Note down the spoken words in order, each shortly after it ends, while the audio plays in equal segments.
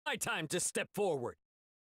My time to step forward.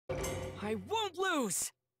 I won't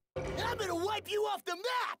lose! I'm gonna wipe you off the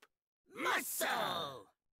map! Muscle!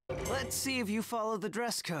 Let's see if you follow the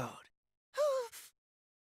dress code.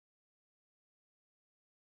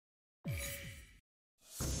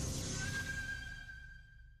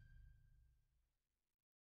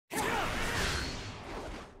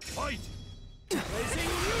 Fight! Blazing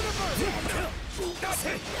Universe! That's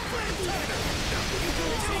it! Blazing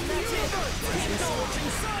Scorching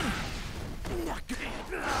Sun!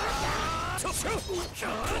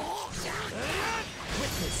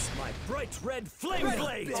 Witness my bright red flame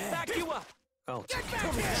blade! I'll back you up! Oh, Is that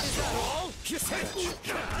all?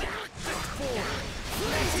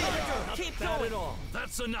 Keep going! At all.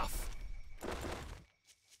 That's enough!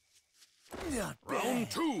 Not Round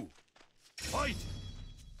 2! Fight!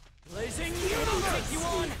 Blazing Universe! I'll take you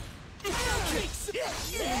on!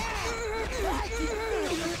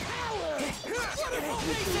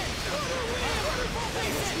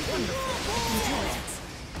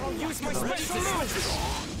 I'll use my special move!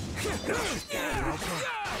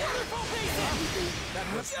 That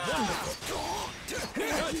was wonderful!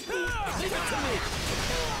 Leave it to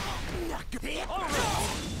me! All right!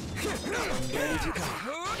 ready to go.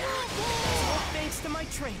 All thanks to my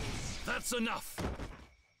training. That's enough!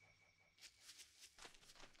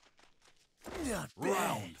 Not bad.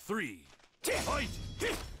 Round 3! Fight!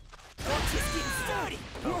 Just getting started.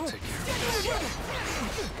 I'll take care of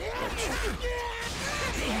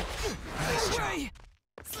Nice way!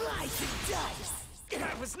 Slice and dice.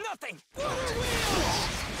 That was nothing!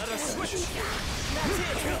 Let us switch! That's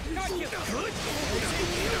it! Got you! Blazing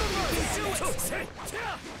Universe!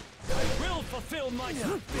 I will fulfill my...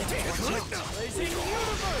 Blazing Universe! That's it!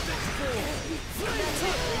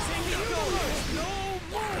 Blazing Universe! No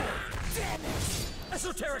more! Damn it.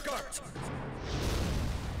 Esoteric Art!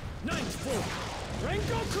 Ninth form!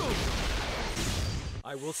 Rengoku!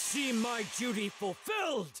 I will see my duty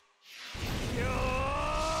fulfilled!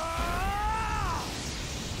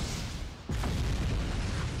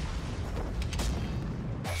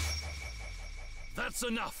 That's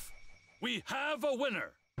enough! We have a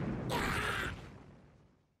winner!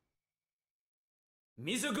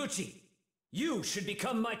 Mizuguchi, you should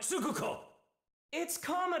become my Tsukuko! It's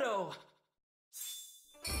Kamado!